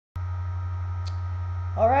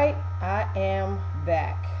All right, I am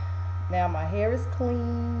back. Now my hair is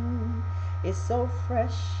clean. It's so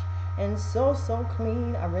fresh and so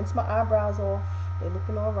clean. I rinsed my eyebrows off. They're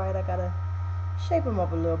looking all right. I gotta shape them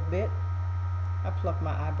up a little bit. I pluck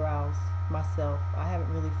my eyebrows myself. I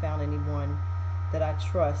haven't really found anyone that I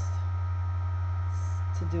trust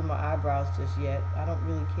to do my eyebrows just yet. I don't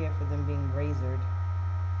really care for them being razored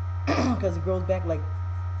because it grows back like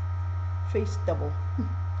face stubble.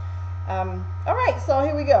 All right, so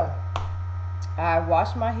here we go. I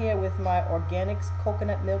wash my hair with my Organics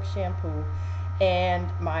coconut milk shampoo and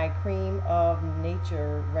my Cream of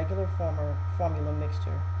Nature regular formula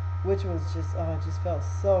mixture, which was just felt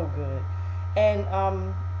so good.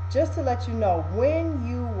 And just to let you know, when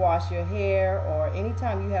you wash your hair or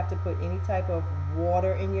anytime you have to put any type of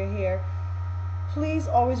water in your hair, please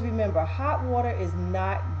always remember hot water is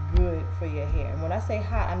not good for your hair. And when I say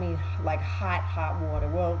hot, I mean like hot water.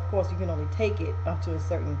 Well, of course, you can only take it up to a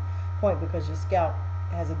certain point because your scalp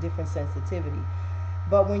has a different sensitivity.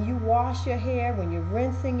 But when you wash your hair, when you're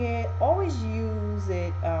rinsing it, always use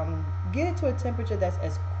it, get it to a temperature that's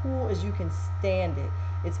as cool as you can stand it.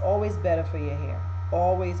 It's always better for your hair.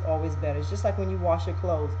 Always better. It's just like when you wash your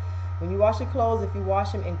clothes. When you wash your clothes, if you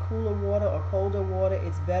wash them in cooler water or colder water,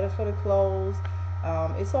 it's better for the clothes.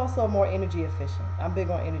 It's also more energy efficient. I'm big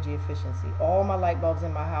on energy efficiency. All my light bulbs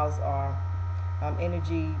in my house are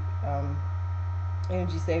energy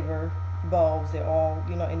saver bulbs. They're all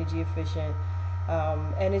energy efficient,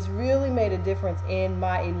 and it's really made a difference in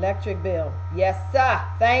my electric bill. Yes, sir.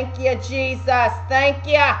 Thank you, Jesus. Thank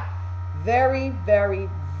you. Very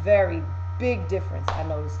big difference I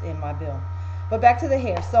noticed in my bill. But back to the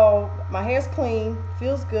hair. So my hair's clean,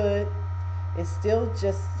 feels good. It's still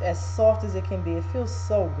just as soft as it can be. It feels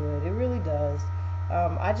so good. It really does.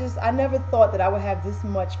 I never thought that I would have this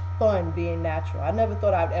much fun being natural. I never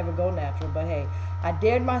thought I'd ever go natural, but hey, I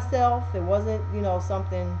dared myself. It wasn't,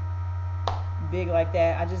 something big like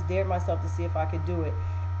that. I just dared myself to see if I could do it.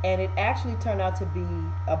 And it actually turned out to be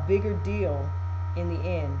a bigger deal in the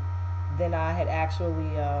end than I had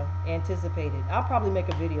actually anticipated. I'll probably make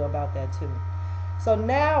a video about that too. So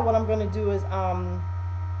now what I'm going to do is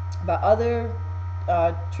my other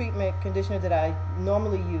treatment conditioner that I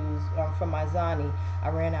normally use from my Zani, I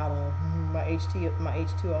ran out of my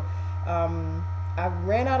H2O. I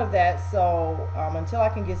ran out of that, so until I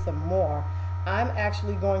can get some more, I'm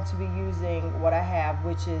actually going to be using what I have,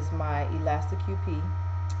 which is my Elastic QP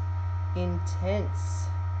Intense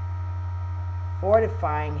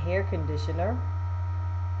Fortifying Hair Conditioner,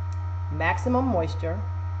 maximum moisture.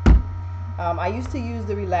 I used to use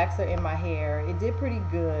the relaxer in my hair. It did pretty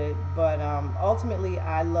good, but ultimately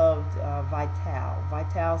I loved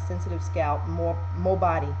Vital Sensitive Scalp, more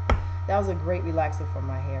body. That was a great relaxer for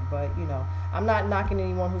my hair, but I'm not knocking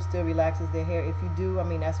anyone who still relaxes their hair. If you do, I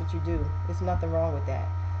mean, that's what you do. There's nothing wrong with that.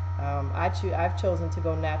 I've chosen to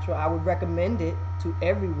go natural. I would recommend it to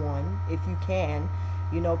everyone if you can.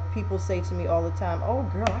 People say to me all the time, "Oh,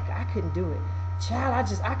 girl, I couldn't do it.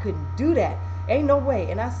 Child, I couldn't do that. Ain't no way."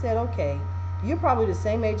 And I said, okay, you're probably the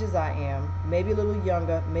same age as I am, maybe a little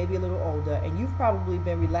younger, maybe a little older, and you've probably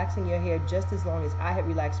been relaxing your hair just as long as I had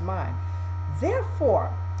relaxed mine.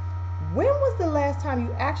 Therefore, when was the last time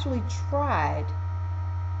you actually tried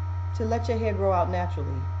to let your hair grow out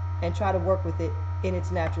naturally and try to work with it in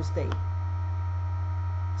its natural state?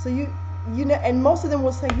 So and most of them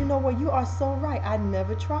will say, "You know what, you are so right. I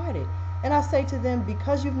never tried it." And I say to them,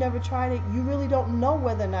 because you've never tried it, you really don't know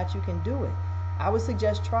whether or not you can do it. I would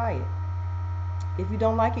suggest try it. If you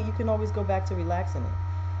don't like it, you can always go back to relaxing it.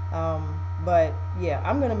 But yeah,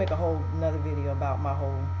 I'm going to make a whole another video about my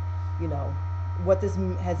whole, what this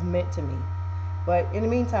has meant to me. But in the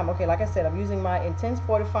meantime, okay, like I said, I'm using my Intense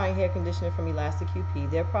Fortifying Hair Conditioner from Elastic QP.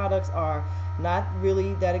 Their products are not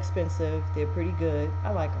really that expensive. They're pretty good.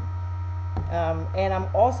 I like them. And I'm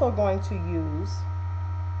also going to use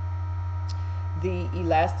the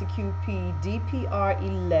Elastic QP DPR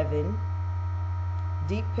 11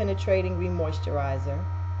 Deep Penetrating Remoisturizer.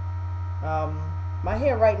 My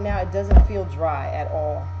hair right now, it doesn't feel dry at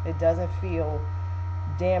all. It doesn't feel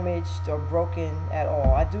damaged or broken at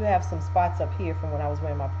all. I do have some spots up here from when I was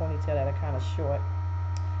wearing my ponytail that are kind of short,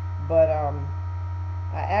 but I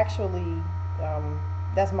actually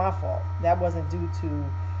that's my fault. That wasn't due to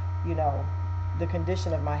the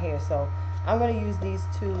condition of my hair. So I'm going to use these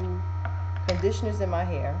two conditioners in my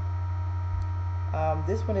hair.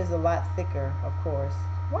 This one is a lot thicker, of course.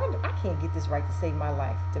 Why I can't get this right to save my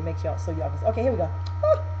life, to make y'all so y'all can. Okay, here we go.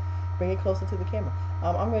 Bring it closer to the camera.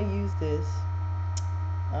 I'm going to use this.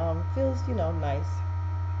 Feels nice.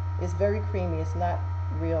 It's very creamy. It's not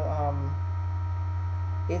real.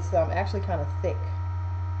 It's actually kind of thick.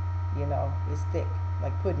 You know, it's thick,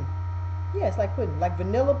 like pudding. Yeah, it's like pudding, like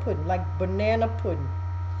vanilla pudding, like banana pudding.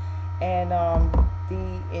 And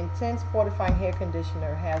the Intense Fortifying Hair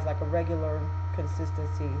Conditioner has like a regular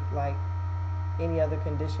consistency, like any other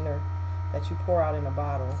conditioner that you pour out in a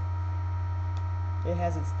bottle. It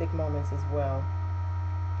has its thick moments as well.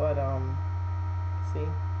 But see,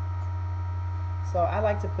 so I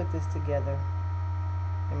like to put this together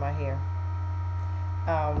in my hair.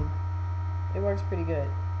 It works pretty good.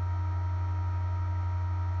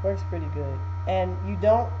 Works pretty good. And you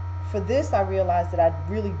don't, for this I realized that I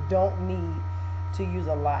really don't need to use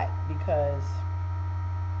a lot, because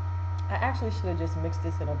I actually should have just mixed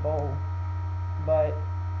this in a bowl. But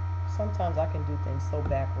sometimes I can do things so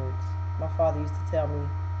backwards. My father used to tell me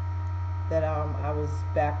that I was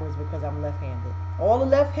backwards because I'm left-handed. All the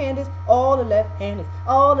left-handed, all the left-handed,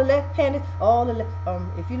 all the left-handed, all the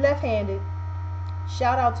if you left-handed,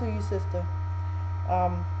 shout out to you, sister.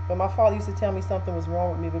 But my father used to tell me something was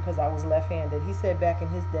wrong with me because I was left-handed. He said back in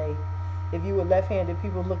his day, if you were left-handed,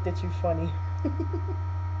 people looked at you funny.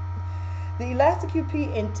 The Elastic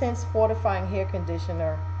QP Intense Fortifying Hair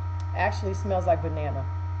Conditioner actually smells like banana.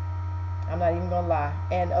 I'm not even gonna lie.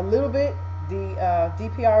 And a little bit, the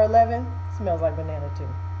DPR 11 smells like banana too.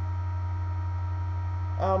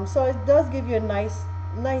 So it does give you a nice,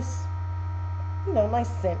 nice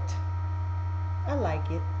scent. I like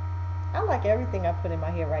it. I like everything I put in my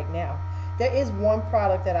hair right now. There is one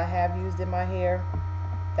product that I have used in my hair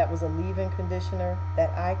that was a leave-in conditioner that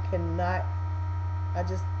I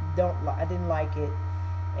just I didn't like it.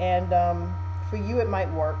 And for you it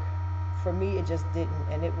might work. For me it just didn't.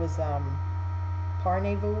 And it was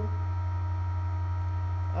Parnez-vous.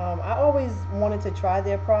 I always wanted to try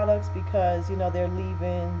their products because, you know, they're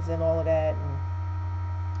leave-ins and all of that. And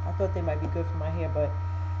I thought they might be good for my hair, but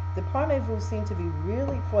the Parnez-vous seemed to be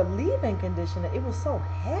really, for a leave-in conditioner, it was so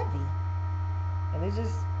heavy. And it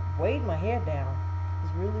just weighed my hair down. It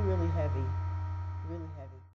was really